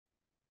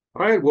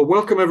All right, well,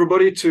 welcome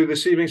everybody to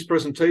this evening's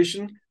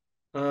presentation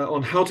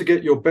on how to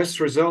get your best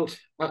result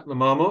at the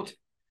Marmotte.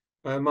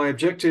 My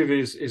objective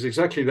is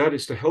exactly that,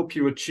 is to help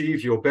you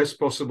achieve your best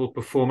possible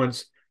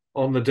performance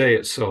on the day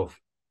itself.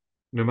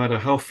 No matter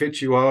how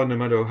fit you are, no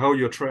matter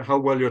how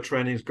well your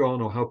training's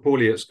gone or how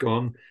poorly it's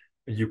gone,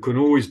 you can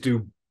always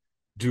do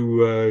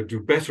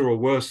better or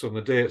worse on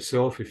the day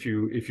itself if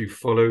you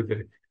follow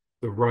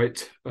the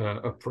right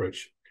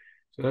approach.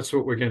 So that's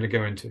what we're going to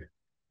go into.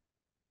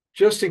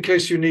 Just in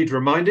case you need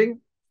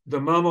reminding, the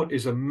Marmotte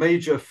is a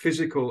major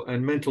physical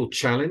and mental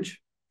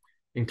challenge,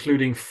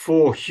 including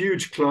 4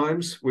 huge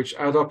climbs, which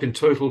add up in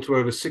total to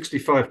over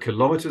 65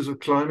 kilometers of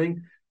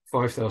climbing,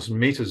 5,000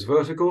 meters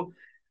vertical.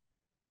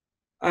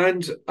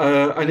 And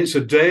it's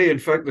a day, in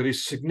fact, that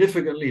is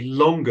significantly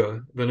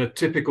longer than a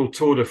typical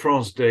Tour de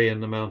France day in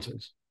the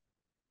mountains.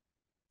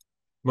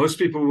 Most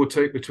people will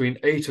take between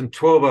 8 and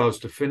 12 hours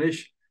to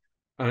finish,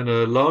 and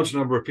a large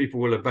number of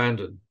people will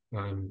abandon.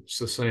 It's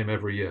the same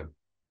every year.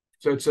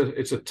 So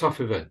it's a tough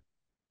event.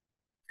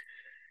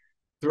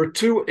 There are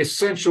 2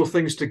 essential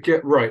things to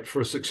get right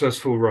for a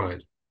successful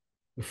ride.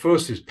 The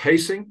first is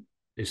pacing,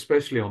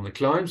 especially on the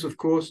climbs, of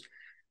course,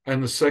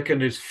 and the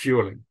second is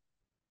fueling.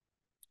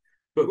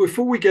 But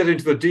before we get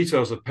into the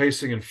details of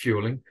pacing and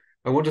fueling,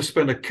 I want to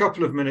spend a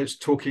couple of minutes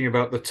talking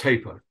about the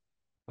taper,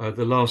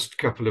 the last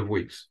couple of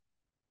weeks.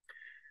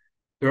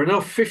 There are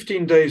now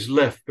 15 days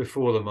left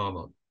before the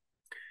Marmotte.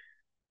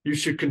 You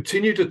should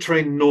continue to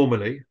train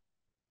normally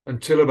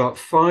until about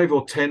 5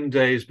 or 10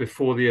 days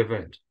before the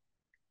event.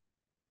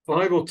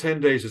 5 or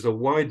 10 days is a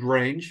wide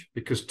range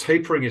because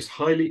tapering is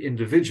highly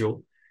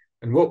individual,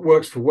 and what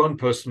works for one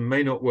person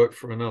may not work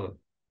for another.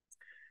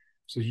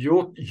 So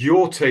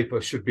your taper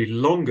should be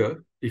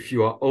longer if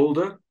you are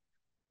older,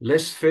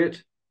 less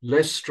fit,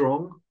 less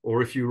strong,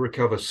 or if you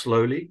recover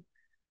slowly.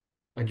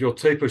 And your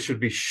taper should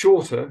be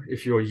shorter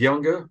if you're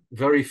younger,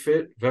 very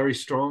fit, very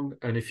strong,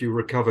 and if you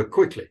recover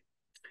quickly.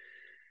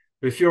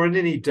 If you're in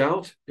any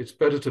doubt, it's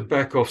better to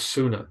back off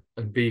sooner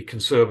and be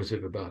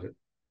conservative about it.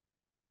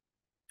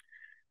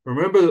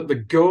 Remember that the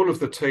goal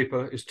of the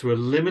taper is to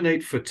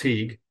eliminate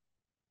fatigue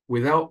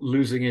without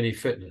losing any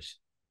fitness.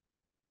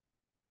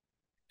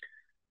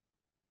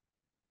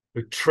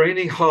 But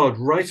training hard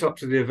right up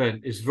to the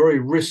event is very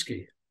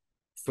risky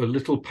for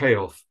little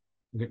payoff.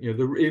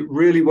 It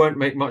really won't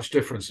make much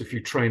difference if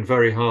you train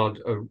very hard,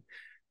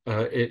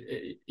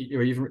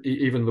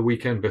 even the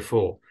weekend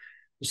before.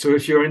 So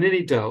if you're in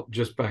any doubt,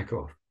 just back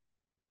off.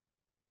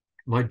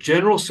 My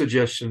general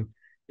suggestion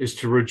is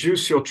to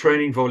reduce your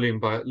training volume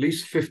by at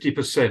least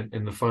 50%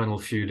 in the final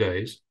few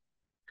days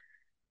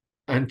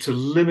and to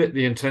limit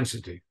the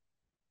intensity,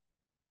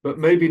 but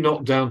maybe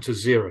not down to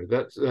 0.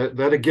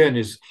 That again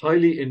is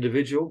highly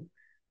individual,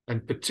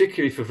 and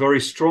particularly for very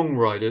strong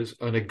riders,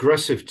 an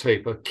aggressive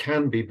taper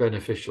can be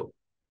beneficial.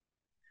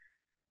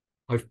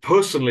 I've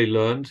personally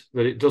learned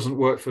that it doesn't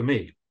work for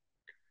me.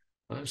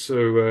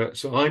 So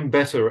I'm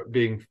better at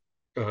being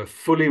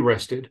fully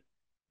rested,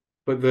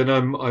 but then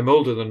I'm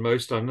older than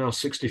most. I'm now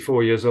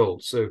 64 years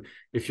old. So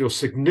if you're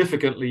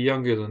significantly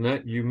younger than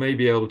that, you may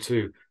be able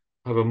to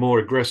have a more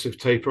aggressive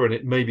taper, and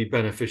it may be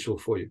beneficial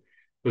for you.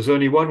 There's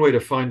only one way to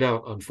find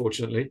out,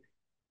 unfortunately,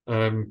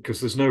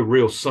 because there's no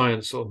real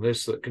science on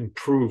this that can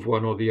prove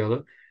one or the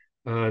other.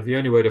 The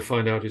only way to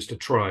find out is to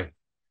try.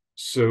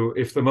 So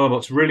if the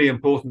Marmotte's really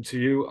important to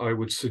you, I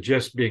would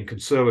suggest being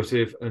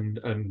conservative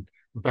and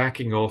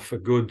backing off a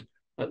good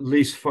at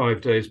least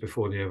 5 days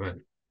before the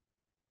event.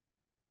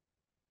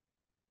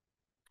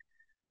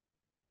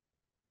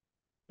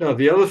 Now,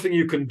 the other thing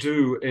you can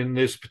do in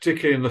this,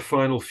 particularly in the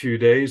final few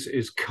days,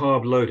 is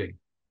carb loading.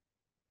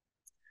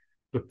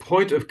 The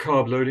point of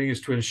carb loading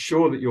is to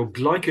ensure that your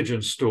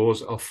glycogen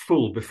stores are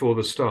full before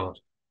the start,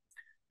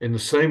 in the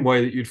same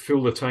way that you'd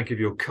fill the tank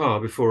of your car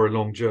before a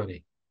long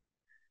journey.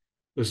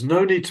 There's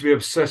no need to be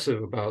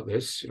obsessive about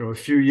this. A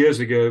few years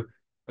ago,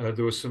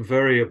 there was some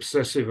very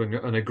obsessive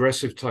and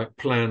aggressive type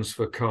plans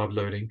for carb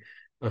loading.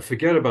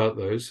 Forget about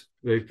those.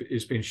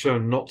 It's been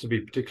shown not to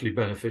be particularly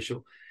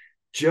beneficial.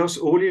 Just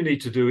all you need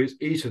to do is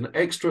eat an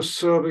extra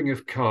serving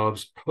of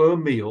carbs per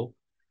meal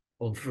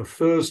on the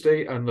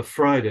Thursday and the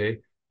Friday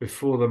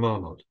before the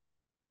Marmotte,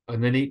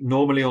 and then eat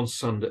normally on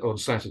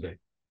Saturday.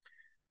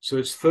 So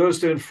it's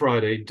Thursday and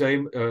Friday,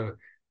 D-3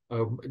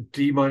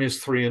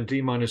 and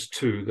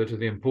D-2 that are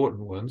the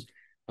important ones.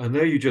 And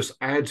there you just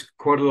add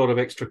quite a lot of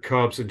extra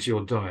carbs into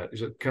your diet.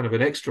 It's a kind of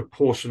an extra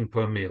portion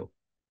per meal.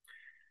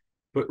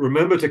 But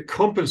remember to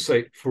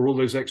compensate for all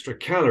those extra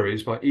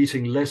calories by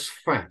eating less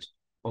fat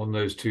on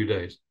those 2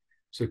 days.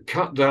 So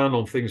cut down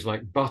on things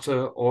like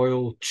butter,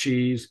 oil,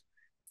 cheese,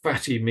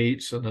 fatty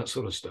meats, and that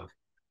sort of stuff.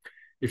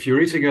 If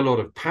you're eating a lot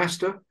of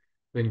pasta,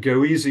 then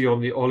go easy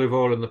on the olive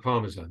oil and the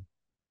Parmesan.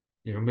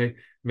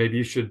 Maybe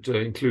you should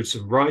include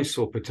some rice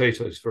or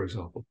potatoes, for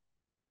example.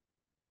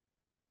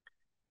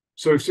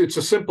 So it's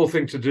a simple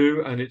thing to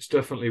do, and it's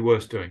definitely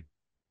worth doing.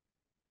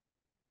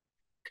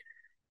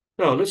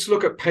 Now, let's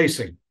look at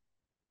pacing.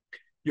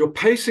 Your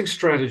pacing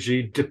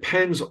strategy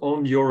depends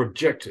on your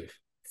objective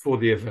for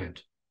the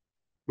event.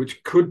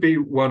 which could be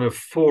one of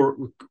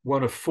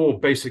four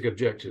basic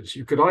objectives.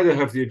 You could either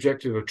have the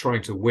objective of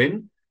trying to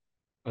win,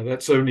 and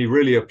that's only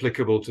really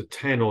applicable to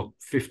 10 or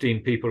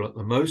 15 people at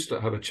the most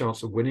that have a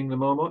chance of winning the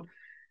Marmotte.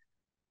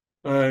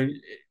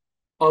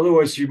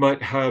 Otherwise, you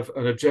might have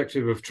an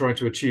objective of trying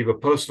to achieve a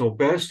personal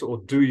best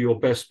or do your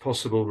best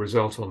possible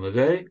result on the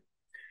day.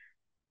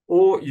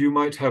 Or you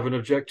might have an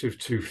objective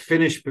to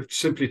finish,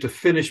 simply to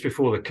finish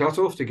before the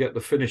cutoff, to get the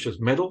finisher's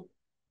medal.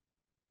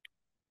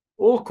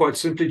 Or quite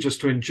simply just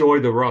to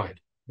enjoy the ride,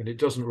 and it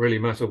doesn't really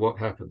matter what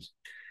happens.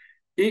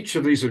 Each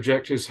of these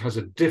objectives has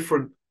a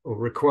different or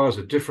requires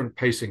a different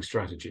pacing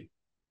strategy.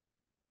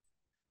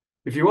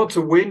 If you want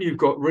to win, you've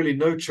got really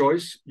no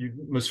choice. You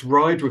must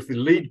ride with the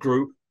lead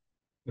group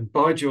and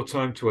bide your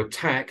time to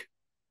attack,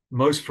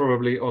 most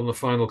probably on the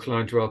final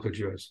climb to Alpe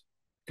d'Huez.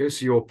 Okay,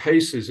 so your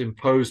pace is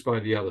imposed by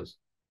the others.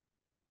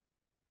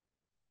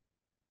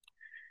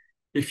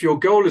 If your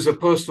goal is a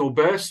personal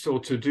best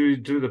or to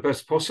do the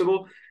best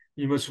possible,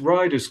 you must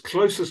ride as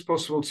close as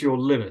possible to your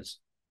limits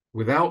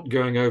without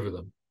going over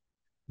them.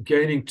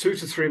 Gaining 2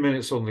 to 3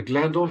 minutes on the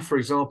Glandon, for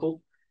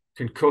example,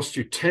 can cost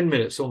you 10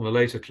 minutes on the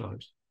later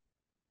climbs.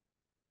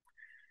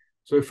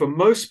 So for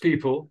most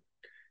people,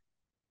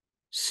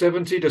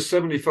 70 to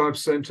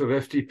 75% of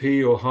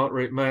FTP or heart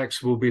rate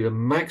max will be the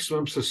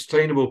maximum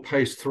sustainable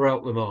pace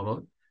throughout the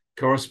Marmotte,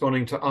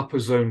 corresponding to upper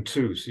zone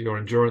 2, so your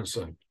endurance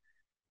zone.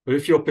 But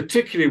if you're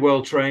particularly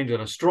well trained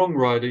and a strong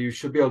rider, you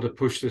should be able to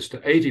push this to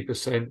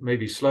 80%,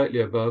 maybe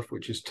slightly above,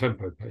 which is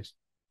tempo pace.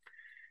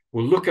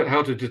 We'll look at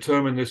how to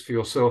determine this for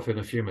yourself in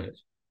a few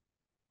minutes.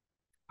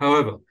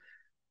 However,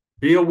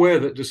 be aware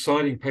that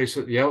deciding pace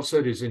at the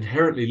outset is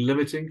inherently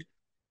limiting,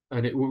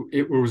 and it will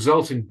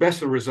result in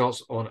better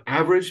results on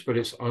average, but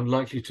it's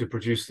unlikely to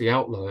produce the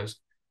outliers,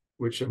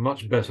 which are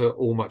much better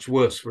or much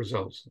worse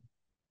results.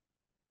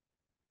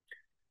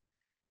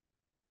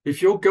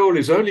 If your goal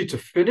is only to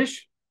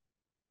finish,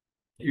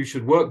 you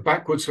should work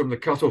backwards from the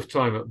cutoff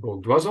time at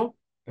Bourg d'Oisans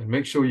and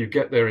make sure you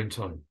get there in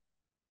time.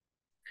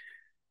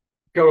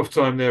 Cutoff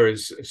time there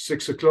is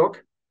 6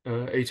 o'clock,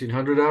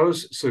 1800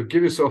 hours. So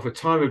give yourself a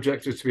time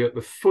objective to be at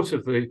the foot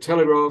of the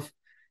telegraph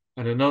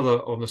and another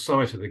on the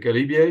summit of the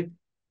Galibier.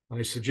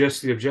 I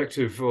suggest the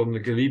objective on the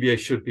Galibier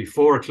should be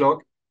 4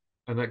 o'clock,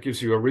 and that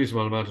gives you a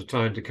reasonable amount of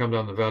time to come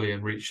down the valley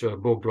and reach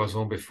Bourg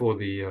d'Oisans before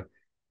the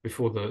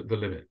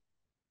limit.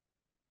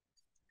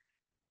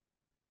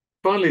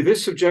 Finally,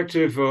 this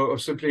objective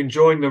of simply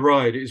enjoying the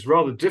ride is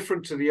rather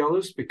different to the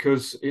others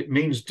because it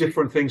means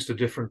different things to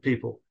different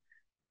people.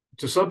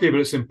 To some people,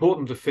 it's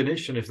important to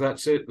finish, and if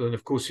that's it, then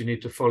of course you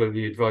need to follow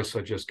the advice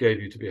I just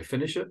gave you to be a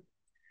finisher.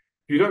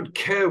 If you don't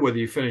care whether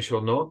you finish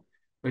or not,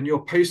 then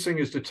your pacing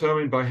is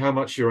determined by how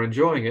much you're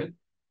enjoying it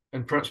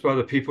and perhaps by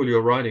the people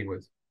you're riding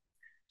with.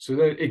 So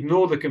then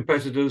ignore the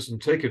competitors and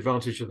take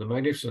advantage of the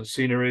magnificent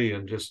scenery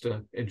and just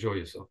enjoy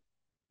yourself.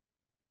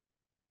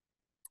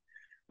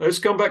 Let's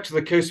come back to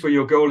the case where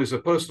your goal is a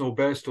personal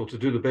best or to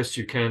do the best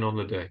you can on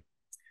the day.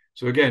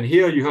 So again,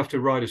 here you have to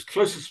ride as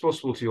close as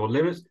possible to your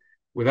limit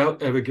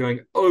without ever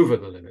going over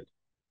the limit.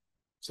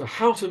 So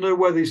how to know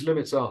where these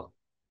limits are?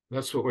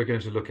 That's what we're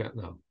going to look at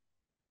now.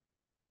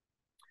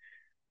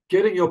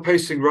 Getting your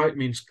pacing right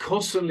means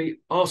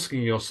constantly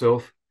asking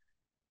yourself,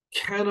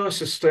 can I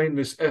sustain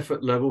this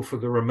effort level for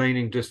the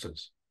remaining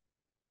distance?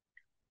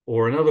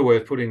 Or another way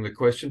of putting the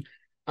question,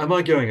 am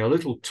I going a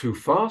little too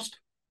fast,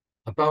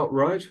 about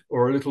right,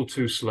 or a little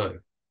too slow?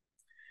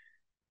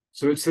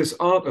 So it's this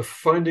art of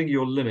finding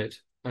your limit,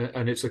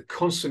 and it's a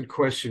constant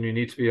question you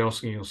need to be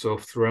asking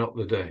yourself throughout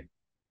the day.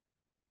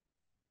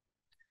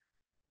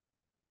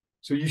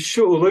 So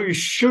although you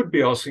should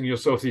be asking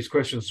yourself these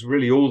questions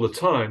really all the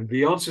time,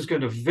 the answer is going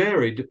to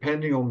vary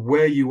depending on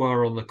where you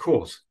are on the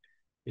course.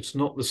 It's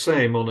not the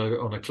same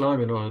on a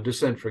climb and on a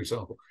descent, for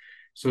example.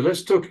 So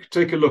let's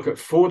take a look at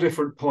 4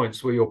 different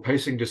points where your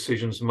pacing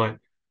decisions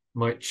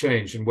might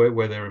change and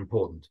where they're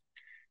important.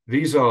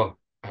 These are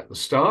at the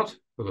start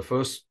for the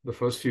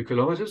first few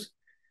kilometers,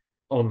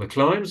 on the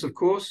climbs, of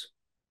course,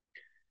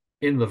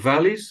 in the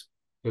valleys.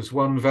 There's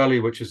one valley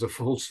which is a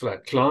false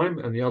flat climb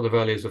and the other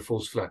valley is a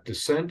false flat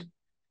descent,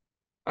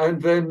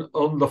 and then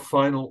on the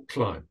final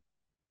climb.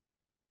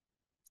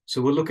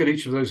 So we'll look at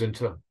each of those in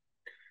turn.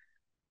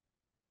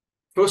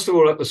 First of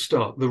all, at the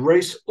start, the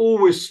race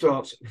always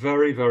starts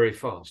very, very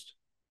fast.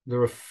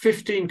 There are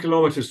 15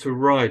 kilometers to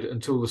ride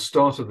until the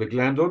start of the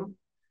Glandon,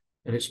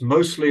 and it's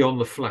mostly on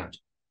the flat.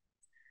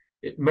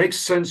 It makes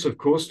sense, of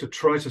course, to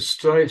try to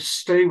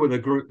stay with a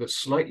group that's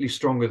slightly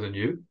stronger than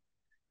you,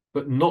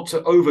 but not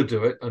to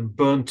overdo it and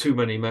burn too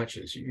many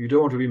matches. You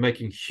don't want to be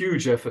making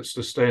huge efforts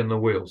to stay in the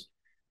wheels.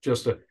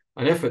 Just an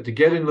effort to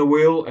get in the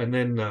wheel, and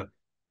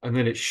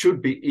then it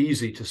should be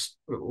easy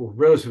or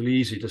relatively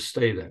easy to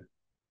stay there.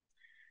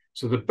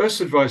 So the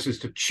best advice is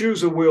to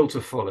choose a wheel to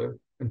follow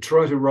and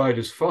try to ride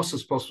as fast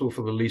as possible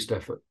for the least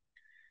effort.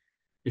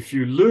 If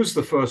you lose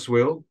the first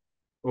wheel,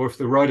 or if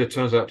the rider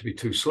turns out to be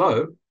too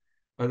slow,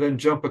 and then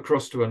jump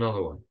across to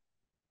another one.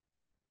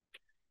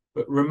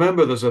 But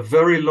remember, there's a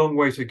very long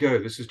way to go.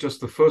 This is just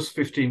the first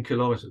 15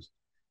 kilometers.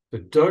 So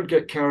don't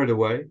get carried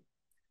away.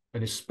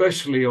 and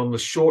especially on the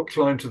short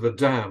climb to the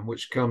dam,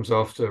 which comes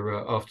after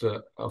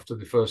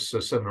the first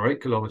 7 or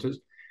 8 kilometers,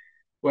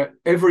 where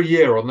every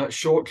year on that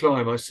short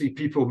climb, I see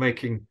people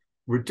making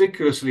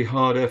ridiculously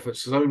hard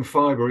efforts, zone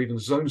 5 or even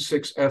zone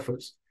 6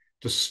 efforts,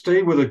 to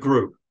stay with a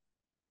group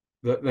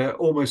that they're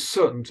almost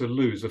certain to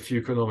lose a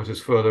few kilometers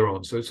further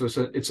on. So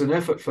it's an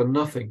effort for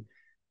nothing,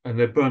 and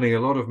they're burning a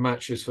lot of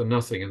matches for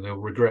nothing, and they'll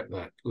regret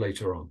that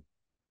later on.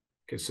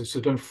 Okay, so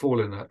don't fall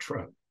in that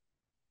trap.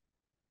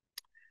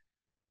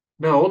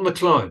 Now, on the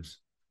climbs,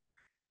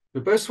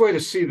 the best way to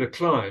see the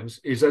climbs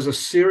is as a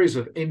series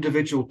of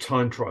individual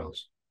time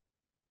trials.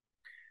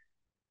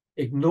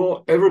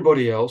 Ignore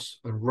everybody else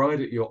and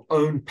ride at your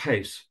own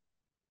pace,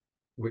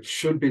 which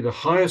should be the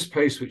highest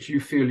pace which you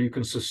feel you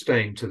can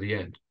sustain to the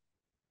end.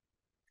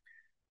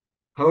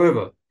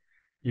 However,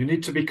 you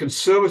need to be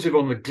conservative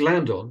on the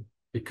glandon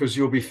because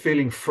you'll be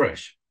feeling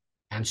fresh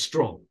and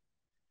strong,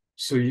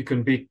 so you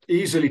can be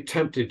easily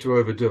tempted to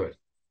overdo it.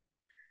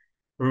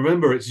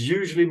 Remember, it's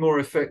usually more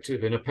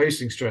effective in a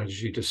pacing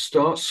strategy to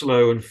start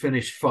slow and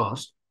finish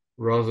fast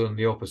rather than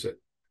the opposite.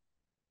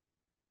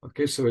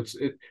 Okay, so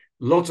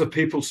lots of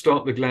people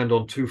start the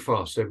glandon too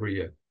fast every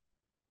year.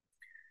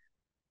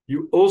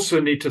 You also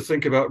need to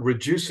think about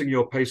reducing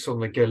your pace on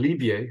the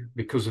galibier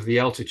because of the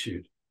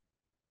altitude.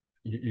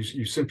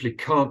 You simply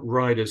can't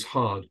ride as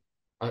hard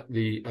at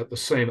the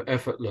same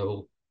effort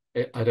level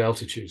at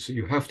altitude, so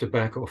you have to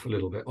back off a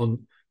little bit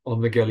on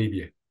the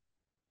galibier.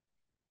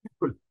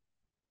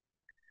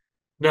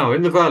 Now,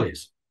 in the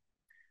valleys,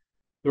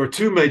 there are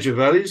two major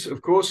valleys,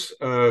 of course,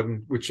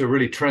 which are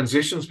really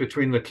transitions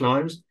between the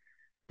climbs.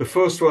 The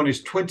first one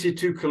is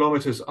 22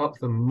 kilometers up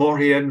the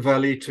Maurienne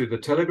Valley to the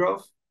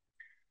Telegraph.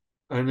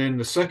 And then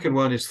the second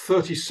one is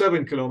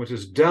 37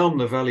 kilometers down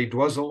the Valley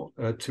d'Oison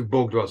to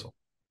Bourg d'Oison,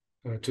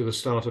 to the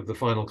start of the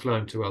final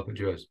climb to Alpe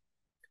d'Huez.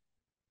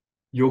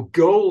 Your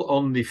goal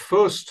on the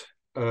first,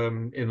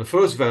 in the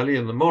first valley,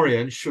 in the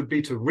Maurienne, should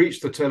be to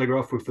reach the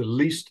Telegraph with the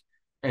least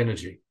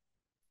energy.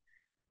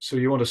 So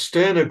you want to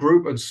stay in a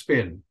group and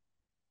spin.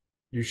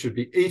 You should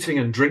be eating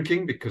and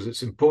drinking because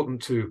it's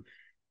important to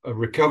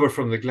recover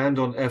from the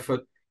glandon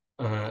effort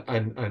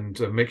and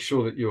make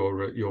sure that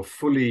you're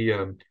fully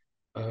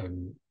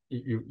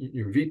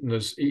you've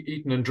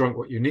eaten and drunk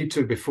what you need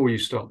to before you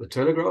start the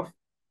Telegraph.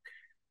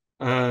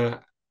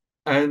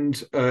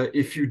 And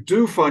if you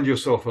do find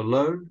yourself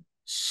alone,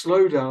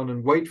 slow down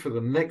and wait for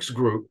the next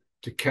group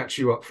to catch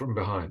you up from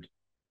behind.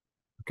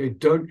 Okay,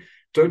 don't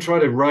try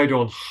to ride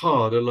on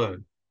hard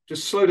alone.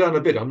 Just slow down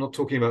a bit. I'm not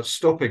talking about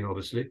stopping,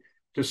 obviously.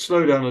 Just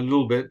slow down a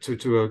little bit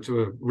to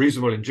a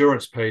reasonable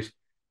endurance pace,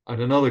 and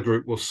another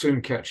group will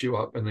soon catch you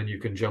up, and then you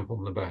can jump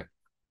on the back.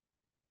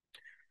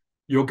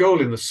 Your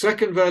goal in the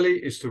second valley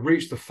is to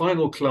reach the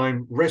final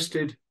climb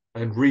rested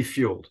and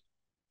refueled.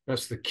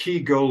 That's the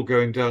key goal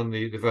going down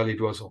the Valley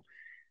d'Oison.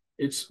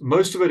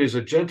 Most of it is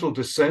a gentle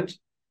descent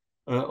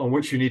on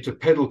which you need to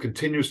pedal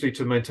continuously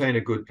to maintain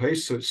a good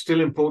pace. So it's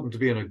still important to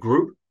be in a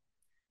group,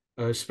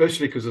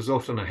 especially because there's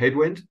often a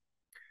headwind.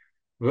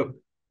 So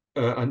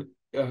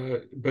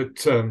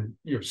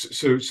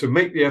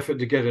make the effort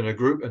to get in a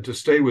group and to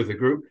stay with the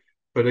group.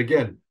 But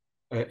again,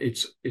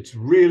 it's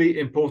really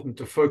important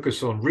to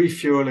focus on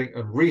refueling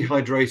and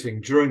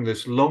rehydrating during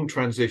this long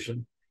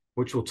transition,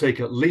 which will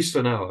take at least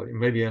an hour,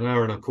 maybe an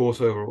hour and a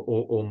quarter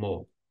or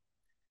more.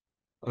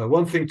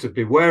 One thing to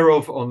beware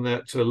of on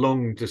that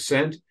long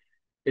descent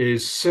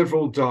is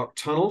several dark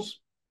tunnels,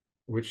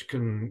 which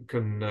can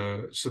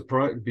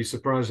be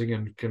surprising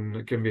and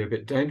can be a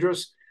bit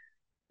dangerous.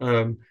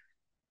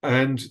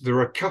 And there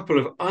are a couple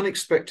of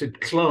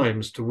unexpected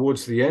climbs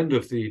towards the end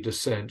of the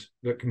descent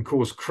that can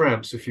cause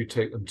cramps if you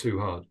take them too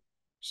hard.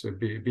 So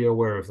be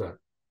aware of that.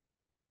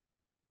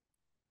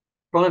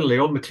 Finally,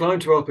 on the climb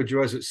to Alpe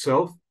d'Huez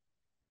itself,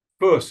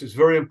 first, it's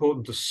very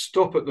important to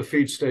stop at the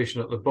feed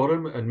station at the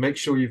bottom and make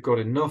sure you've got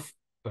enough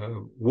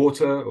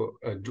water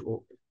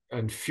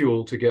and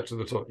fuel to get to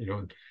the top,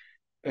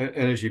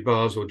 energy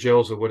bars or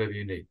gels or whatever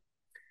you need.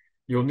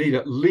 You'll need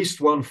at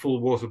least one full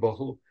water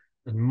bottle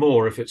and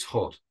more if it's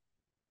hot.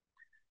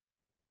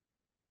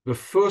 The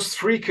first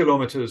 3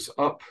 kilometers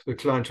up the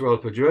climb to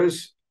Alpe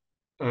d'Huez,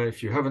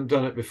 if you haven't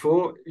done it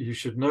before, you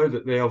should know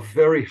that they are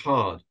very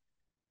hard,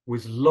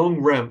 with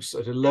long ramps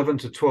at 11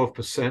 to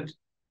 12%,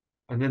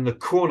 and then the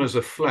corners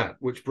are flat,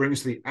 which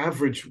brings the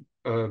average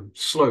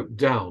slope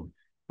down.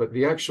 But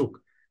the actual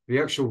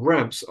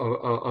ramps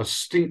are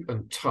steep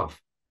and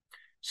tough.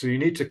 So you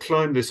need to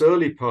climb this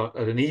early part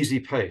at an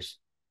easy pace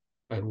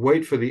and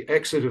wait for the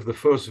exit of the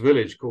first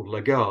village called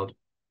La Garde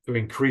to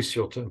increase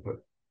your tempo.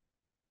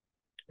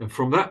 And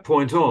from that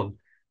point on,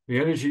 the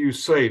energy you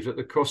saved at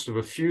the cost of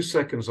a few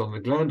seconds on the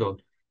glandon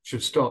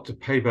should start to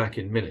pay back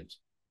in minutes.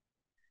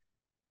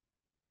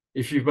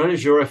 If you've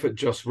managed your effort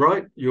just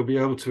right, you'll be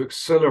able to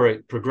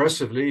accelerate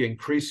progressively,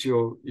 increase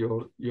your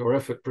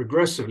effort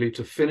progressively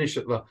to finish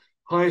at the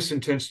highest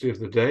intensity of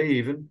the day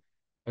even,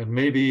 and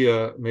maybe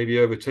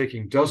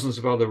overtaking dozens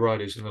of other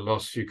riders in the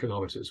last few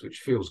kilometers, which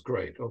feels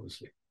great,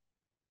 obviously.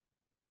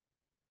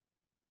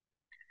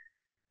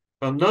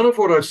 Now, none of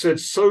what I've said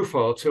so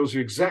far tells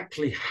you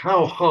exactly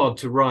how hard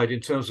to ride in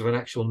terms of an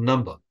actual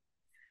number.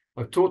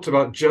 I've talked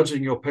about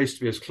judging your pace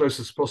to be as close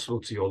as possible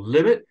to your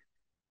limit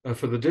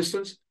for the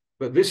distance,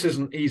 but this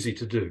isn't easy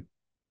to do.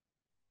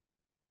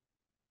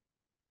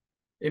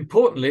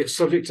 Importantly, it's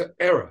subject to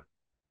error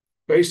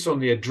based on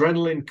the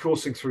adrenaline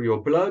coursing through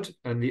your blood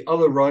and the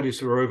other riders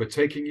who are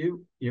overtaking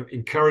you,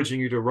 encouraging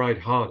you to ride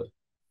harder.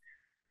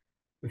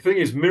 The thing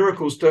is,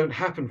 miracles don't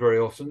happen very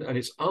often, and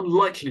it's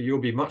unlikely you'll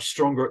be much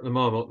stronger at the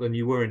Marmotte than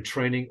you were in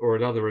training or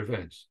at other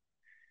events.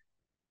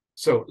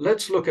 So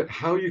let's look at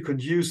how you can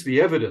use the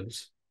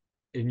evidence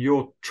in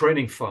your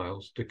training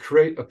files to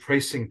create a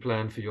pacing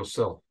plan for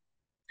yourself.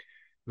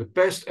 The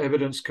best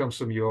evidence comes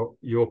from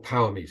your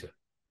power meter,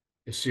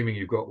 assuming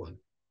you've got one.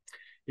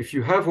 If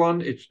you have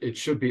one, it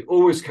should be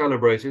always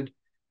calibrated,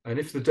 and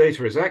if the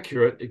data is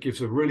accurate, it gives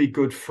a really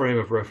good frame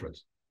of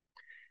reference.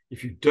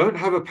 If you don't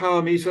have a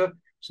power meter,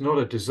 it's not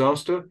a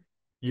disaster.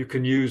 You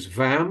can use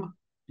VAM,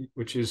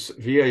 which is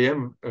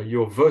VAM,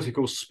 your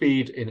vertical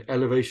speed in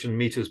elevation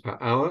meters per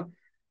hour,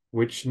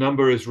 which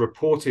number is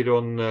reported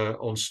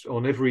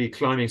on every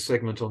climbing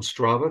segment on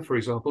Strava, for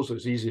example, so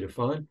it's easy to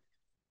find.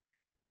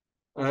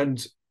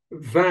 And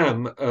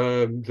VAM,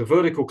 the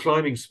vertical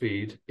climbing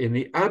speed, in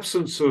the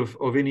absence of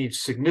any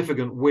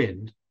significant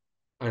wind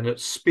and at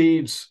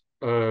speeds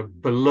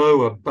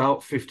below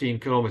about 15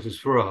 kilometers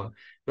per hour,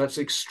 that's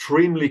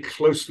extremely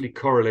closely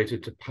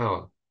correlated to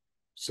power.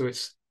 So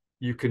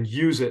you can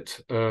use it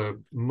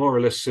more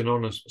or less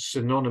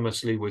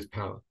synonymously with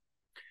power.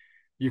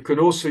 You can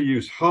also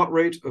use heart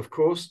rate, of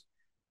course,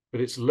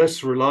 but it's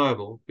less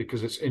reliable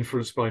because it's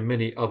influenced by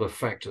many other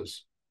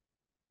factors.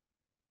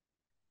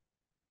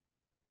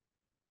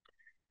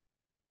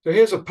 So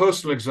here's a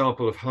personal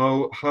example of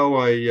how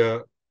I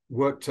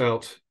worked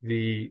out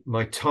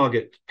my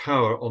target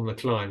power on the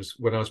climbs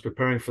when I was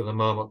preparing for the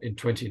Marmotte in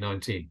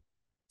 2019.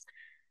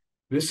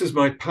 This is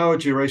my power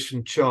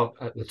duration chart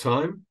at the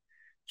time,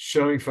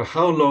 showing for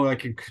how long I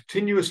can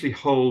continuously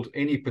hold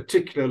any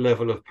particular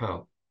level of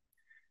power.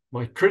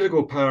 My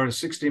critical power and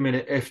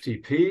 60-minute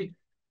FTP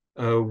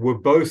were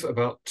both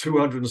about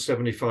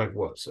 275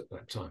 watts at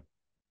that time.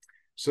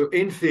 So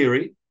in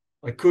theory,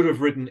 I could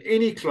have ridden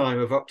any climb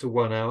of up to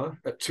 1 hour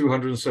at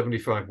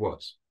 275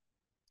 watts.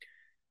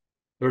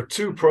 There are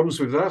two problems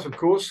with that, of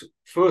course.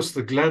 First,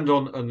 the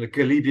Glandon and the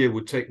Galibier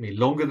would take me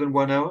longer than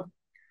 1 hour.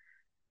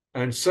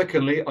 And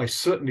secondly, I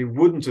certainly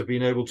wouldn't have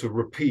been able to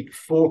repeat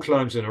 4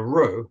 climbs in a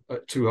row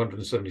at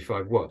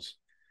 275 watts.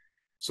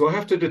 So I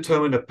have to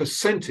determine a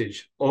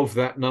percentage of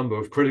that number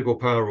of critical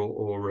power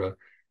or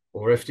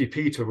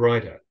FTP to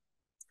ride at.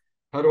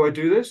 How do I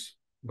do this?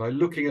 By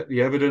looking at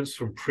the evidence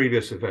from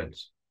previous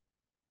events.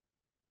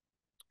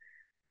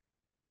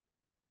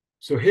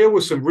 So here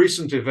were some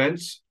recent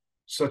events,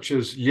 such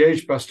as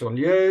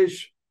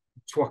Liège-Bastogne-Liège,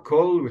 Trois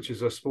Cols, which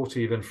is a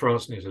sportive in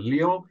France near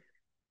Lyon,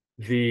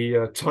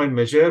 the Time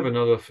Megève,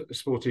 another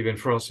sportive in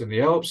France in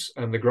the Alps,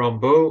 and the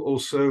Grand Beau,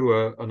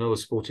 also another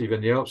sportive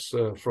in the Alps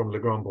from Le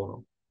Grand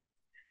Bornand.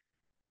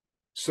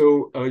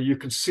 So you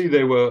can see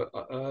they were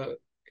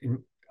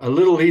a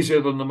little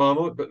easier than the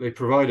Marmotte, but they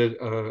provided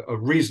a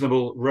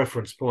reasonable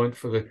reference point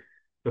for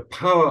the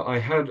power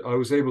I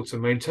was able to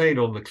maintain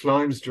on the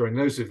climbs during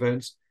those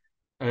events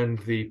and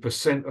the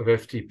percent of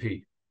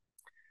FTP.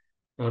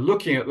 Now,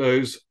 looking at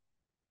those,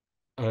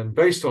 and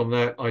based on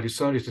that, I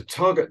decided to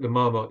target the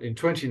Marmotte in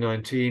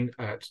 2019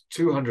 at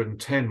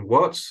 210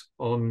 watts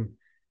on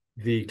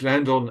the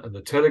Glandon and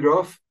the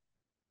Telegraph,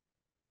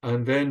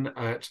 and then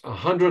at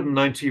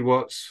 190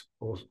 watts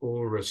or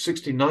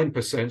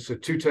 69%, so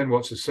 210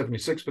 watts is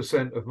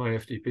 76% of my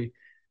FTP,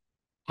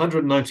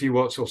 190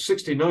 watts or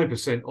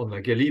 69% on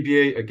the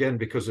Galibier, again,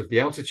 because of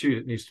the altitude,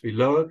 it needs to be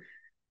lower.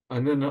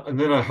 And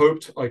then I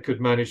hoped I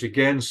could manage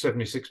again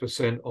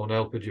 76% on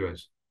Alpe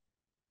d'Huez.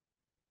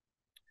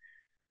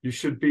 You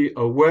should be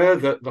aware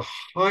that the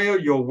higher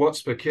your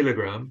watts per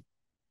kilogram,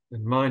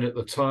 and mine at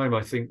the time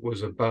I think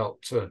was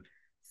about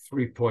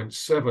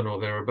 3.7 or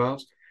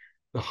thereabouts,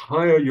 the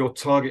higher your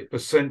target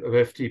percent of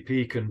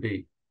FTP can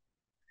be.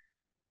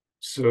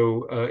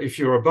 So if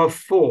you're above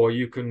 4,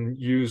 you can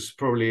use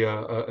probably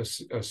a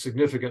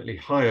significantly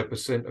higher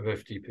percent of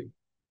FTP,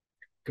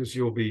 because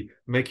you'll be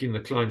making the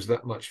climbs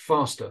that much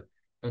faster,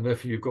 and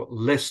therefore you've got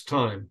less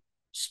time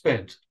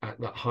spent at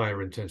that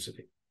higher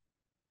intensity.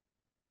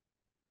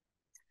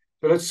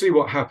 So let's see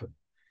what happened.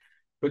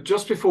 But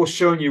just before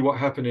showing you what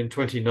happened in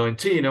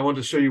 2019, I want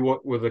to show you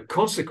what were the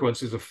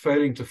consequences of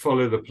failing to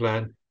follow the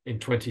plan in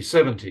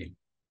 2017.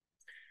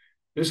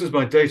 This is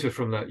my data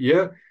from that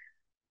year.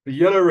 The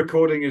yellow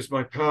recording is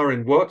my power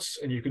in watts,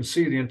 and you can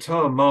see the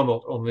entire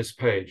Marmotte on this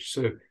page.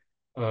 So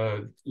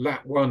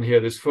lap 1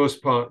 here, this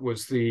first part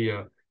was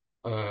the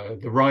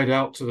ride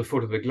out to the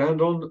foot of the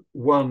Glandon.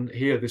 1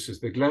 here, this is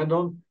the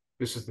Glandon.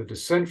 This is the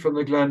descent from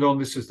the Glandon.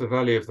 This is the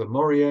valley of the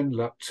Maurienne,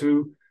 lap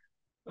 2.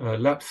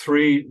 Lap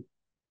 3,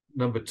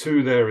 number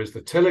 2 there is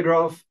the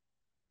Telegraph.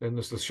 Then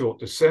there's the short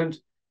descent.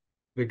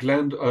 The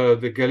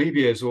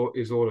Galibier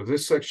is all of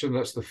this section.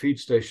 That's the feed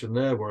station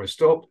there where I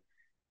stopped.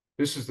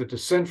 This is the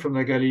descent from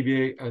the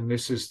Galibier, and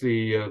this is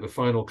the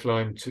final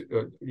climb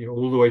to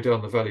all the way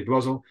down the Vallée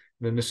d'Oisans.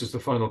 And then this is the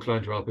final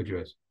climb to Alpe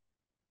d'Huez.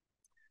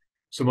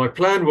 So my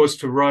plan was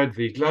to ride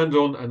the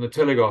Glandon and the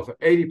Telegraph at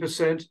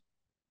 80%,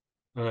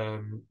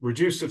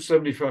 reduce of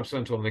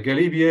 75% on the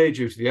Galibier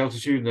due to the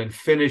altitude, and then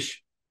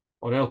finish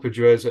on Alpe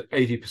d'Huez at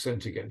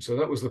 80% again. So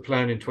that was the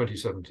plan in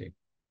 2017.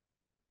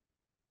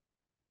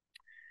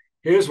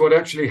 Here's what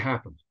actually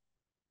happened.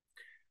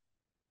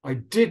 I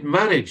did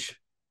manage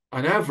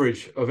an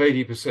average of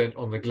 80%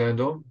 on the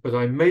Glandon, but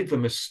I made the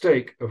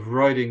mistake of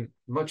riding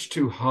much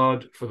too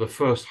hard for the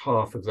first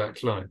half of that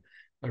climb.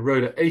 I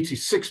rode at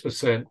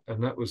 86%,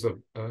 and that was a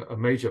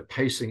major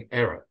pacing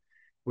error,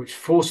 which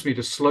forced me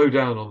to slow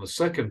down on the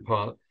second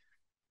part.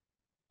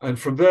 And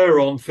from there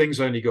on,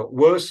 things only got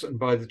worse. And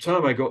by the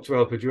time I got to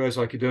Alpe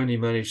d'Huez, I could only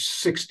manage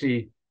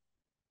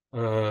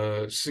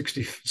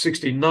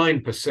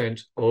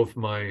 69% of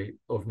my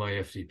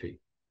FTP.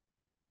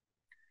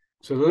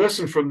 So the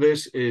lesson from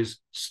this is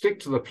stick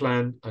to the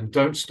plan and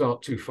don't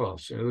start too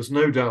fast. There's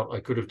no doubt I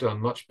could have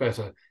done much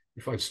better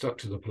if I'd stuck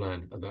to the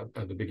plan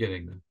at the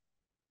beginning. Then.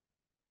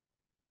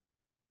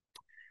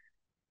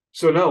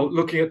 So now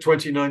looking at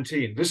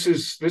 2019, this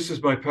is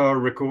my power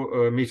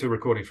meter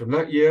recording from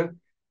that year.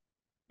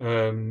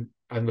 And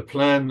the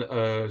plan,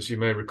 as you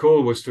may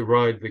recall, was to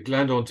ride the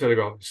Glandon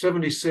Telegraph at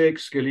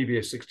 76,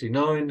 Galibier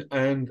 69,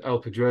 and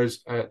Alpe d'Huez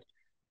at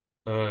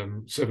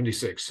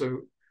 76.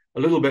 So a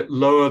little bit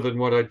lower than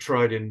what I'd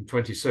tried in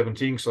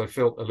 2017, so I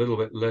felt a little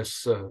bit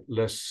less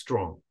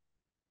strong.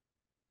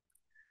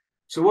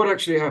 So what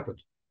actually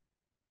happened?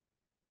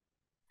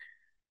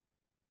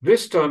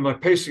 This time, my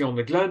pacing on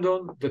the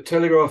Glandon, the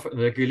Telegraph, and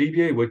the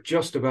Galibier were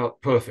just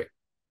about perfect.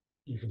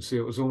 You can see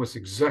it was almost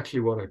exactly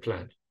what I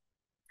planned.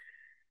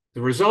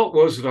 The result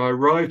was that I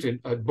arrived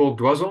at Bourg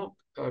d'Oisans,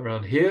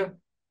 around here,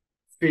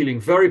 feeling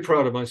very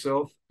proud of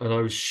myself, and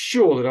I was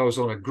sure that I was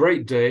on a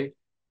great day,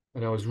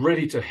 and I was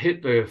ready to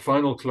hit the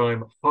final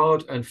climb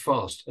hard and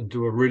fast and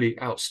do a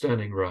really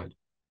outstanding ride.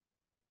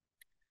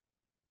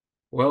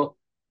 Well,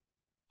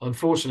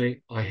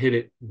 unfortunately, I hit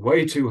it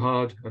way too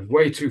hard and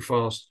way too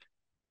fast.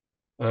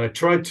 I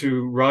tried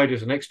to ride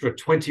at an extra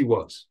 20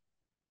 watts.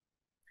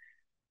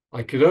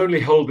 I could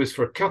only hold this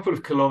for a couple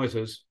of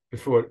kilometers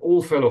before it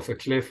all fell off the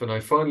cliff, and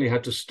I finally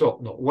had to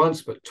stop not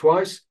once but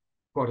twice,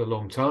 quite a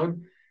long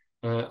time,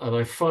 and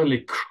I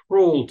finally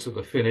crawled to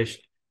the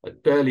finish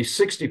at barely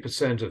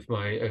 60% of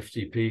my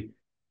FTP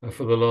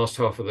for the last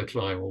half of the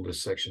climb, all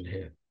this section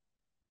here.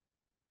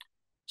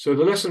 So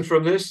the lesson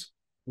from this,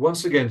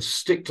 once again,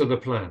 stick to the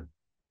plan.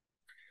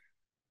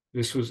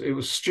 It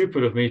was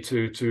stupid of me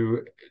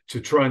to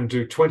try and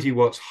do 20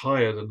 watts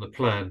higher than the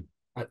plan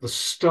at the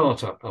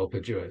start up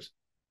Alpe d'Huez.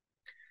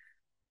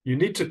 You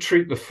need to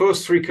treat the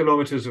first 3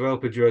 kilometers of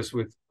Alpe d'Huez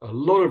with a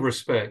lot of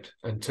respect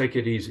and take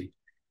it easy.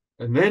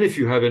 And then if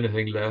you have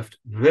anything left,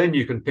 then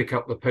you can pick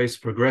up the pace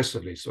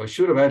progressively. So I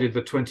should have added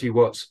the 20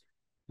 watts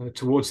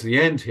towards the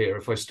end here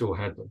if I still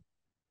had them.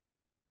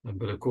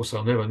 But of course,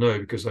 I'll never know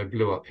because I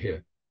blew up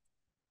here.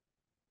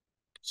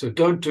 So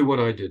don't do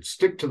what I did.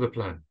 Stick to the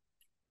plan.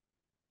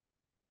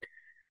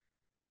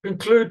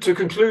 To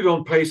conclude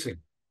on pacing,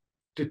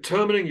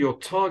 determining your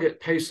target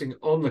pacing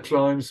on the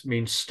climbs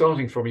means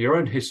starting from your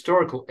own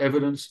historical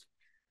evidence,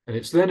 and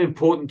it's then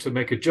important to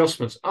make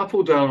adjustments up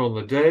or down on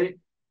the day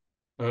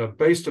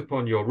based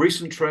upon your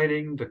recent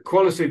training, the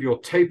quality of your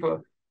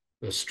taper,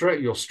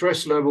 your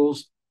stress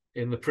levels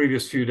in the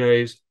previous few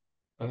days,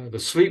 the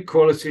sleep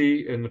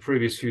quality in the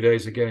previous few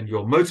days, again,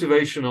 your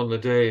motivation on the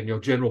day and your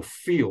general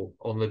feel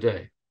on the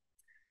day.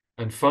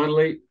 And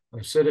finally,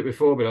 I've said it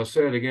before, but I'll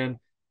say it again,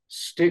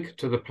 stick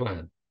to the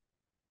plan.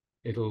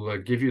 It'll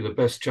give you the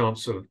best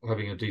chance of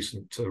having a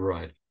decent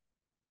ride.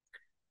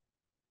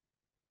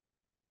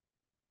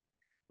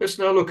 Let's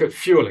now look at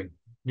fueling,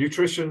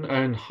 nutrition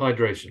and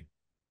hydration.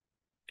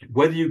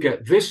 Whether you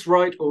get this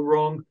right or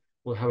wrong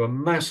will have a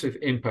massive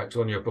impact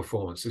on your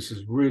performance. This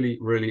is really,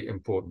 really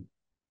important.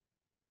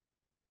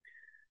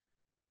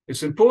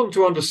 It's important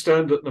to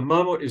understand that the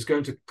Marmotte is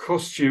going to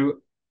cost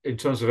you, in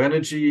terms of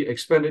energy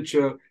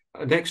expenditure,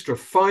 an extra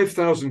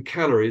 5,000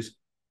 calories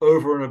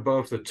over and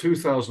above the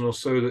 2,000 or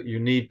so that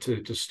you need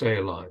to stay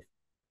alive.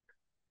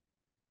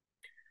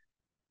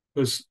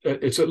 It's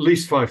at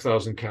least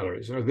 5,000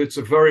 calories. It's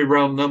a very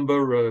round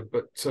number,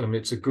 but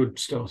it's a good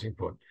starting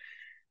point.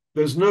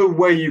 There's no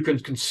way you can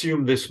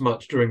consume this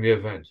much during the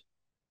event.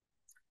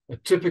 A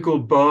typical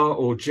bar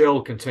or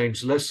gel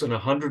contains less than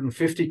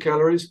 150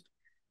 calories,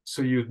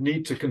 so you'd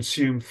need to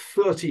consume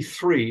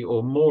 33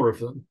 or more of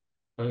them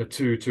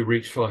to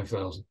reach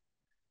 5,000.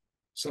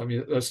 So, I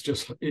mean, that's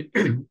just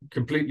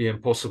completely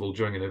impossible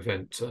during an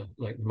event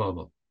like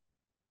Marmotte.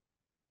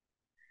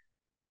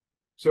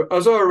 So,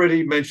 as I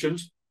already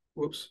mentioned,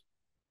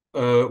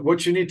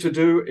 what you need to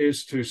do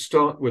is to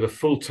start with a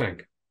full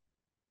tank.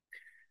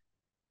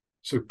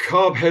 So,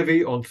 carb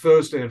heavy on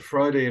Thursday and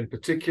Friday in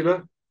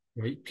particular.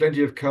 You eat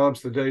plenty of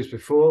carbs the days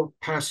before,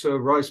 pasta,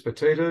 rice,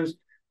 potatoes,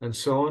 and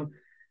so on.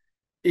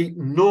 Eat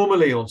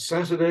normally on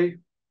Saturday.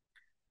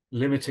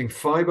 limiting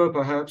fiber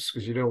perhaps,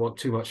 because you don't want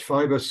too much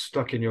fiber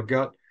stuck in your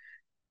gut.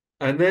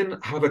 And then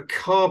have a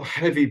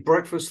carb-heavy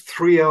breakfast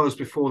 3 hours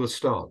before the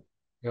start.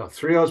 Yeah,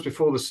 3 hours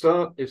before the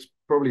start, it's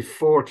probably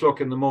 4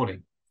 o'clock in the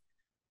morning.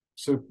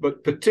 So,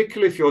 but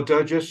particularly if your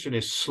digestion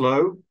is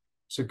slow,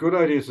 it's a good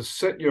idea to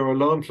set your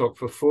alarm clock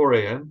for 4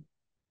 a.m.,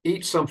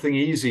 eat something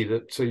easy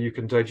that you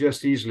can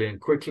digest easily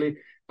and quickly,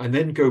 and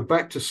then go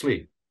back to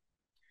sleep.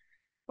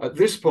 At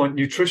this point,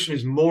 nutrition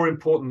is more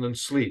important than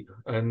sleep.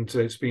 And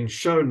it's been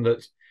shown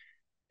that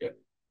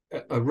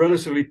a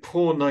relatively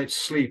poor night's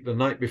sleep the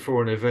night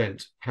before an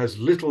event has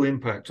little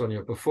impact on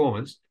your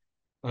performance,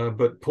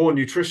 but poor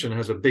nutrition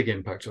has a big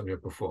impact on your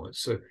performance.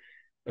 So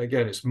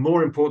again, it's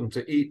more important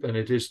to eat than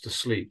it is to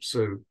sleep.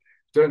 So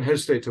don't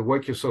hesitate to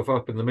wake yourself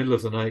up in the middle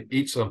of the night,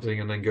 eat something,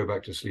 and then go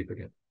back to sleep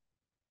again.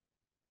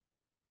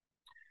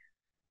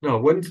 Now,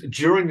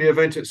 during the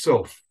event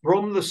itself,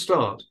 from the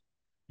start,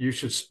 you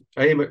should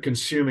aim at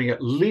consuming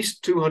at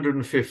least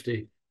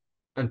 250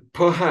 and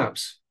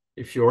perhaps,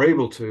 if you're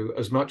able to,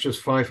 as much as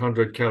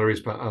 500 calories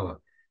per hour.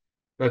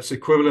 That's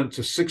equivalent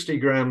to 60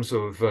 grams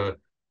of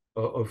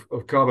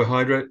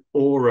carbohydrate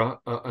or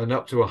and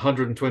up to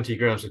 120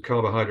 grams of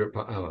carbohydrate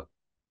per hour.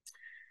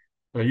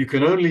 Now, you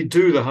can only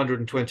do the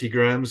 120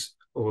 grams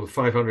or the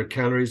 500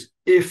 calories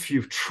if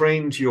you've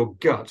trained your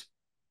gut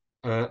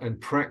and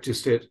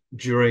practiced it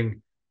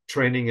during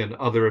training and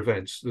other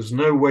events. There's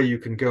no way you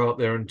can go out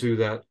there and do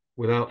that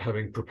without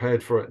having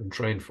prepared for it and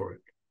trained for it.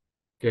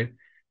 Okay,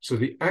 so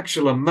the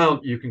actual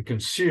amount you can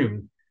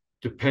consume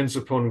depends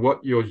upon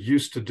what you're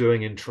used to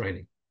doing in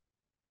training.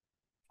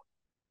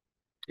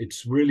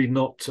 It's really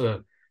not.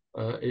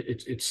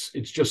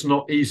 It's just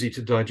not easy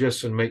to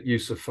digest and make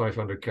use of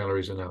 500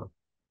 calories an hour.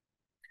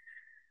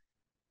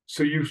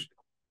 So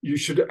you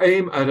should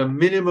aim at a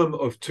minimum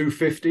of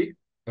 250.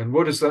 And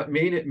what does that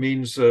mean? It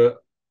means 2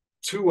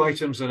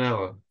 items an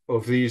hour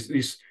of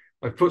these.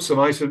 I've put some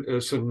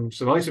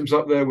items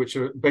up there which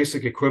are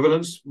basic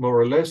equivalents, more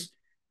or less.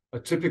 A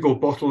typical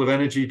bottle of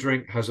energy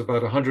drink has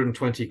about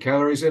 120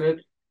 calories in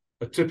it.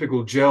 A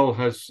typical gel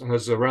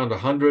has around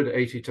 100,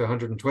 80 to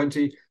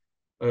 120.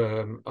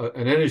 An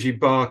energy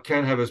bar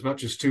can have as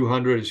much as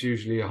 200. It's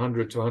usually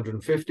 100 to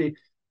 150.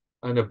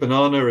 And a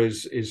banana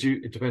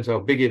it depends how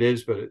big it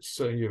is, but it's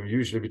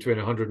usually between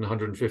 100 and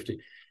 150.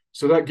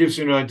 So that gives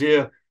you an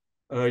idea.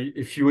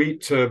 If you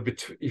eat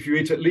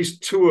at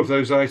least 2 of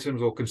those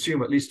items or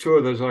consume at least 2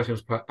 of those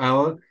items per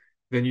hour,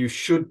 then you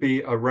should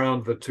be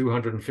around the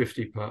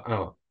 250 per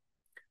hour.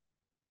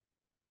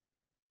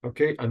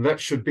 Okay, and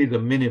that should be the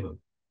minimum.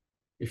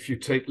 If you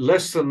take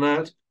less than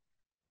that,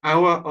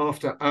 hour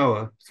after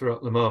hour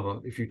throughout the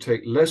Marmotte, if you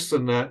take less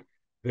than that,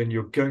 then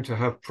you're going to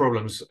have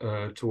problems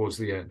towards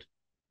the end.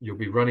 You'll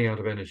be running out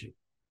of energy.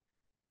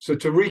 So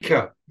to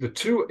recap, the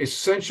 2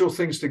 essential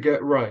things to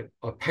get right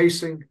are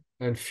pacing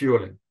and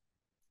fueling.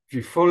 If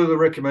you follow the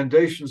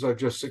recommendations I've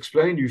just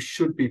explained, you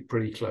should be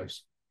pretty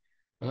close.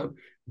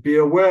 Be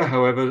aware,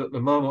 however, that the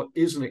Marmotte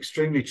is an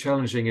extremely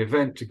challenging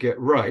event to get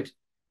right.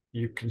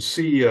 You can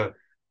see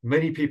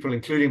many people,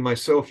 including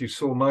myself, you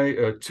saw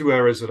my 2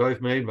 errors that I've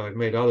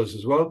made others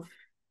as well.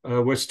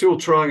 We're still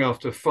trying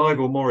after 5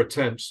 or more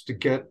attempts to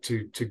get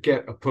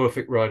a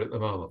perfect ride at the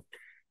Marmotte.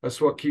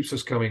 That's what keeps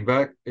us coming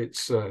back.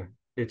 It's a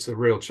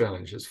real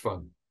challenge. It's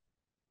fun.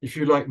 If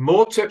you like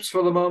more tips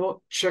for the Marmotte,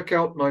 check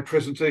out my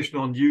presentation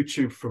on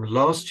YouTube from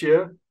last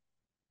year,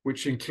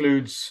 which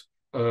includes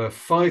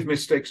 5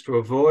 mistakes to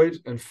avoid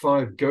and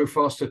 5 go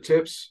faster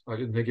tips. I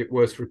didn't think it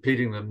worth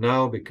repeating them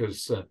now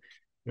because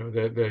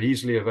they're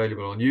easily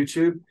available on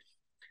YouTube.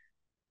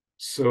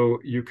 So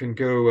you can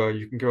go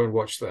and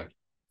watch that.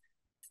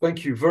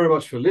 Thank you very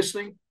much for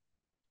listening.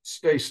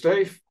 Stay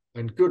safe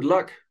and good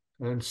luck.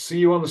 And see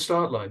you on the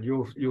start line.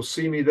 You'll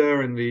see me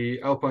there in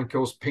the Alpine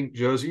Cols pink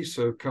jersey.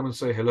 So come and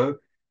say hello.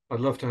 I'd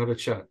love to have a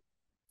chat.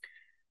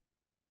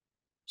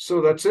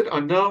 So that's it.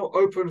 I'm now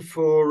open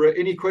for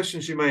any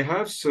questions you may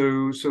have.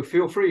 So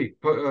feel free.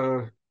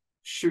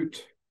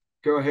 Shoot.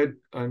 Go ahead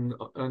and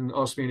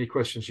ask me any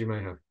questions you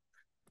may have.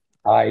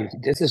 Hi,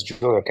 this is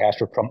Joe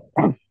Castro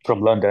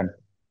from London.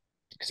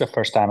 It's the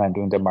first time I'm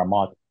doing the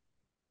Marmotte.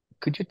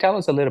 Could you tell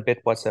us a little bit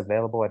what's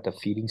available at the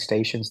feeding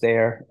stations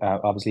there?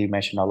 Obviously, you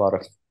mentioned a lot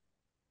of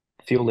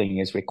fueling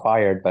is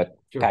required, but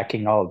Sure.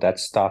 Packing all that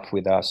stuff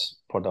with us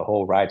for the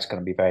whole ride is going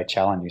to be very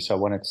challenging. So I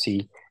wanted to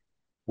see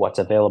what's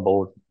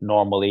available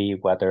normally,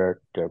 whether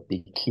there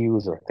be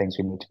queues or things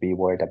we need to be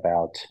worried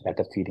about at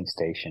the feeding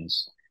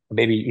stations.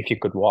 Maybe if you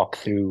could walk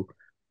through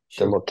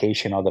Sure. the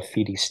location of the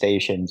feeding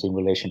stations in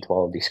relation to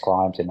all of these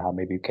climbs and how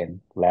maybe you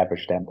can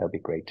leverage them, that'd be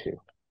great too.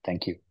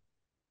 Thank you.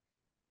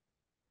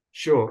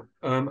 Sure.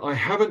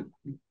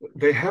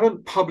 They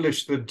haven't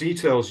published the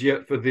details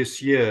yet for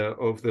this year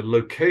of the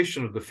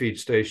location of the feed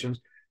stations,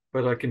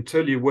 but I can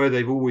tell you where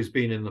they've always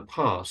been in the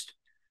past.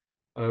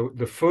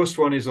 The first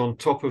one is on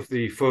top of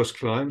the first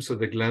climb, so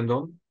the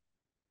Glandon.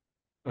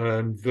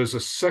 There's a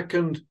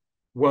second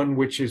one,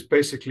 which is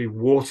basically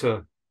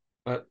water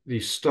at the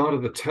start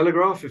of the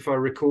Telegraph, if I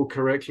recall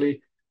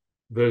correctly.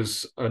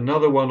 There's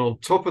another one on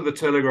top of the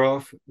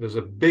Telegraph. There's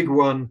a big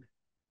one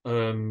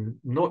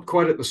not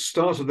quite at the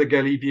start of the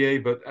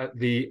Galibier, but at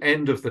the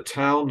end of the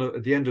town,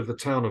 at the end of the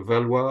town of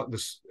Valois,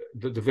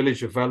 the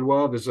village of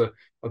Valois. There's a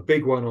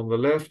big one on the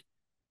left.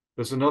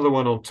 There's another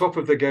one on top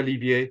of the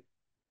Galibier,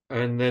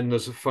 and then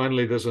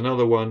there's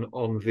another one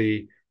on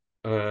the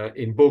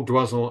in Bourg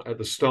d'Oisans at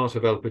the start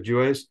of Alpe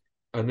d'Huez,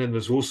 and then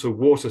there's also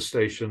water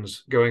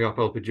stations going up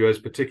Alpe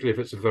d'Huez, particularly if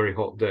it's a very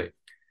hot day.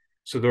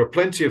 So there are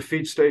plenty of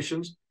feed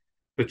stations.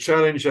 The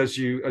challenge, as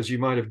you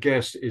might have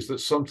guessed, is that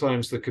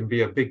sometimes there can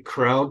be a big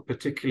crowd,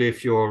 particularly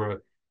if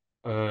you're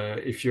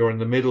in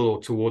the middle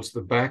or towards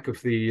the back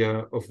of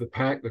the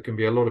pack. There can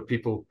be a lot of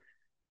people,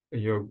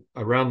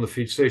 around the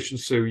feed station.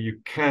 So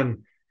it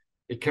can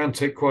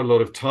take quite a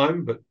lot of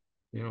time, but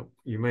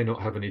you may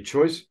not have any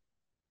choice.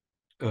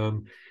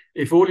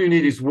 If all you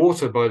need is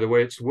water, by the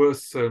way, it's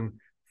worth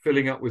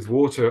filling up with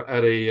water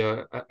at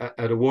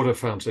a water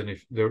fountain.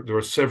 If there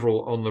are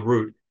several on the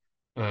route,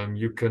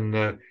 you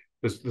can.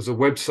 There's a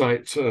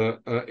website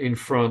in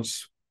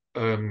France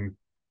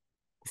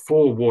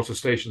for water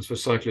stations for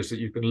cyclists that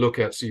you can look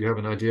at, so you have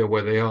an idea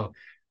where they are.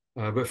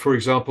 But for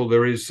example,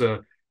 there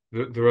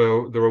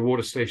are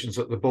water stations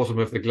at the bottom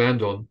of the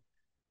Glandon.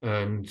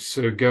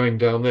 So going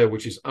down there,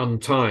 which is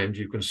untimed,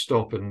 you can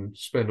stop and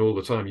spend all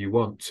the time you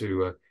want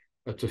to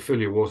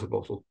fill your water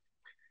bottle.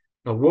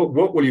 Now,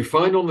 what will you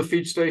find on the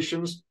feed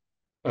stations?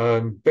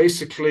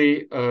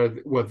 Basically,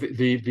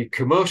 the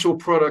commercial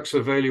products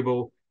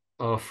available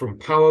are from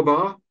Power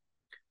Bar.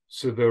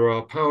 So there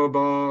are Power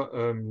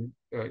Bar,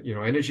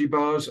 energy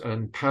bars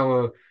and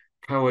power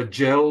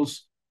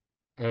gels,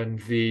 and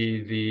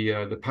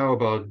the Power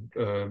Bar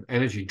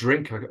energy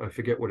drink. I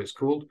forget what it's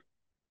called.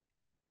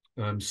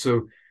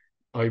 So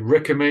I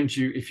recommend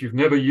you, if you've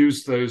never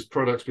used those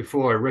products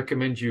before, I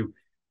recommend you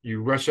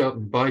rush out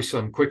and buy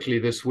some quickly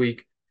this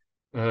week,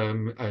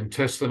 and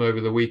test them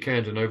over the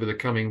weekend and over the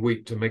coming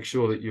week to make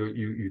sure that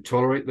you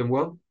tolerate them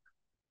well.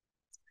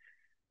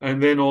 And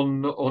then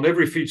on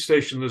every feed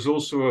station, there's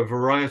also a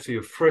variety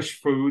of fresh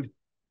food,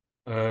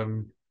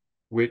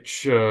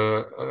 which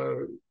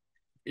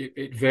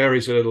it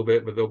varies a little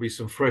bit, but there'll be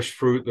some fresh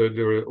fruit.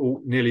 There are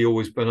nearly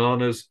always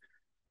bananas.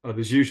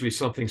 There's usually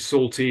something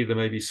salty. There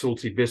may be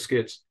salty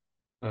biscuits.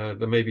 There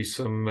may be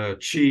some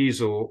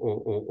cheese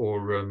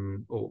or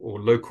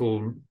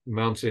local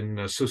mountain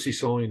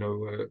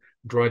saucisson,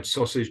 dried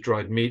sausage,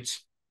 dried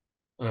meats.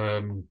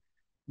 There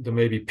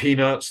may be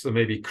peanuts. There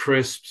may be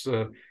crisps.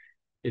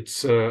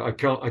 I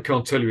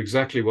can't tell you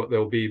exactly what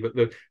they'll be, but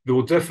there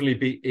will definitely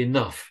be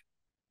enough.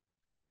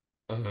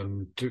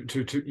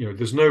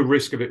 There's no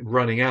risk of it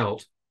running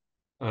out,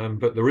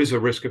 but there is a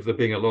risk of there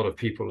being a lot of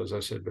people, as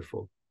I said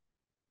before.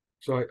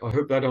 So I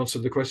hope that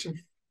answered the question.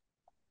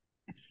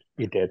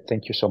 You did.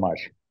 Thank you so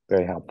much.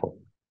 Very helpful.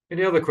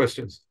 Any other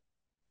questions?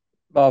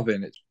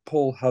 Marvin, it's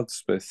Paul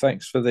Hudspeth.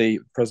 Thanks for the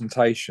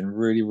presentation.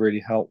 Really, really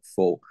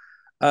helpful.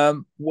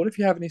 What if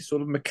you have any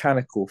sort of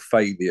mechanical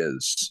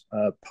failures,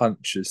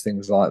 punctures,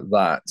 things like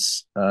that?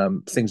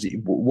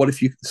 What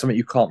if something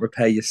you can't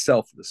repair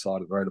yourself at the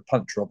side of the road? A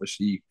puncture,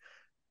 obviously,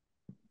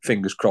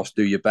 fingers crossed,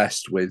 do your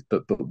best with.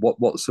 But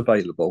what's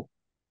available?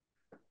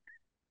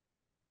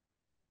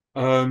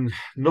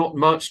 Not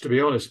much, to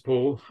be honest,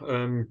 Paul.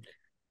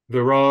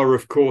 There are,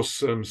 of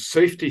course,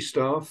 safety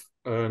staff,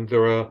 and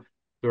there are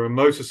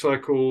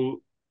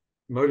motorcycles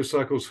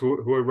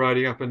who are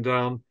riding up and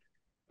down.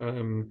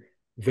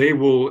 They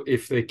will,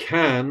 if they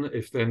can,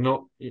 if they're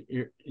not,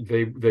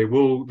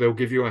 they'll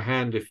give you a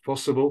hand if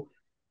possible.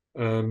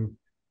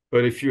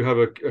 But if you have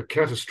a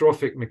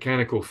catastrophic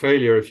mechanical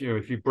failure, if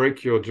you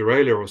break your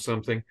derailleur or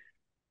something,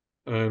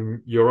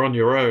 you're on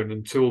your own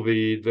until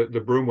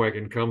the broom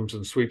wagon comes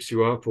and sweeps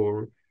you up,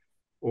 or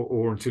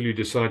until you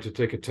decide to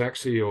take a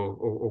taxi or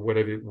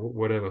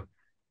whatever.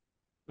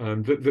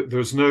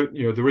 There's no,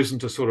 there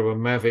isn't a sort of a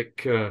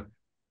Mavic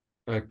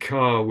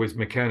car with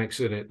mechanics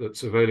in it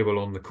that's available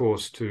on the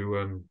course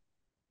to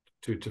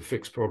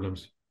fix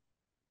problems.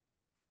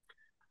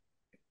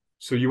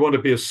 So you want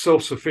to be as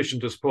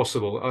self-sufficient as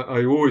possible.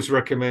 I always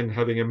recommend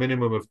having a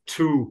minimum of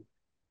two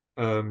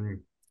what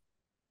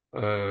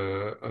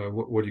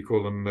do you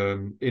call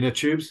them, inner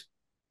tubes,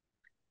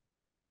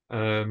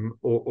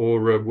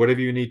 or whatever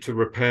you need to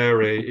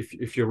repair.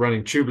 If you're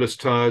running tubeless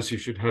tires, you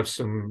should have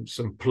some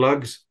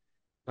plugs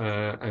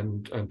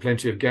and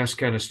plenty of gas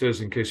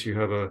canisters in case you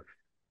have a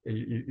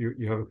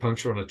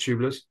puncture on a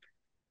tubeless,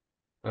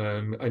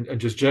 and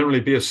just generally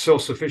be as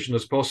self-sufficient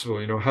as possible.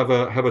 Have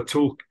a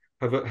tool,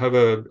 have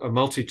a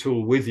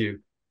multi-tool with you,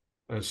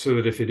 so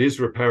that if it is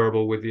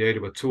repairable with the aid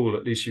of a tool,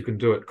 at least you can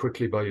do it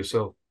quickly by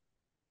yourself.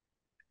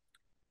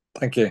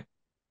 Thank you.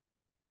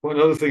 One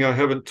other thing I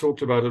haven't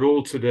talked about at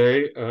all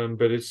today,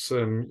 but it's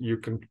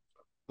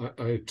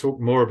I talked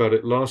more about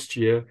it last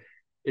year,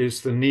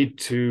 is the need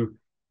to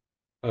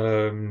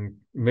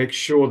make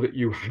sure that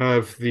you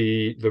have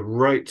the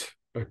right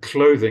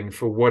clothing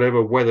for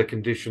whatever weather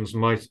conditions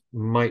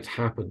might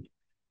happen.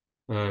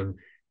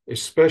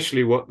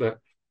 Especially what that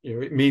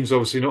it means,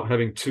 obviously not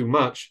having too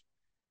much,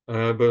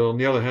 but on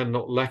the other hand,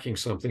 not lacking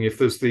something. If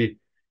there's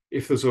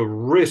if there's a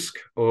risk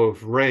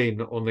of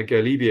rain on the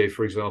Galibier,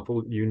 for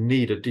example, you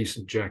need a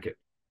decent jacket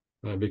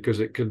because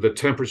the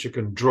temperature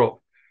can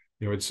drop.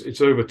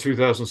 It's over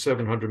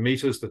 2,700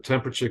 meters. The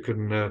temperature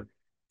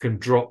can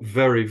drop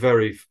very,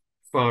 very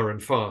far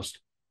and fast,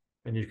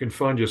 and you can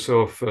find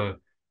yourself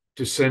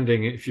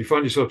descending. If you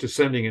find yourself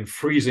descending in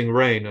freezing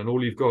rain, and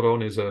all you've got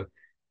on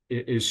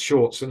is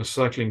shorts and a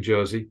cycling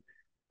jersey,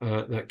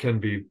 that can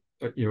be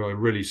a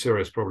really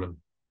serious problem.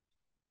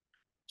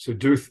 So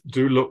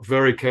do look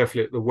very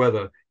carefully at the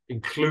weather,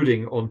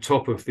 including on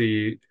top of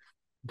the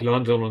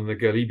Glandon and the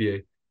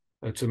Galibier,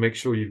 to make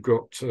sure you've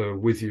got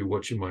with you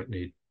what you might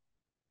need.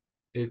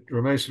 It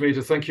remains for me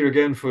to thank you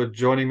again for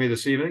joining me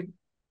this evening.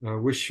 I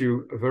wish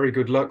you a very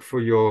good luck for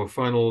your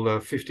final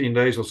 15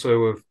 days or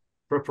so of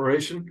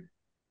preparation,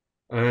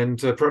 and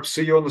perhaps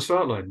see you on the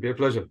start line. Be a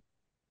pleasure.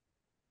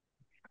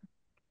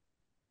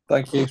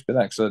 Thank you. It's been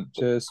excellent.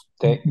 Cheers.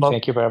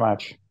 Thank you very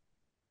much.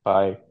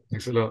 Bye.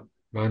 Thanks a lot.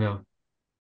 Bye now.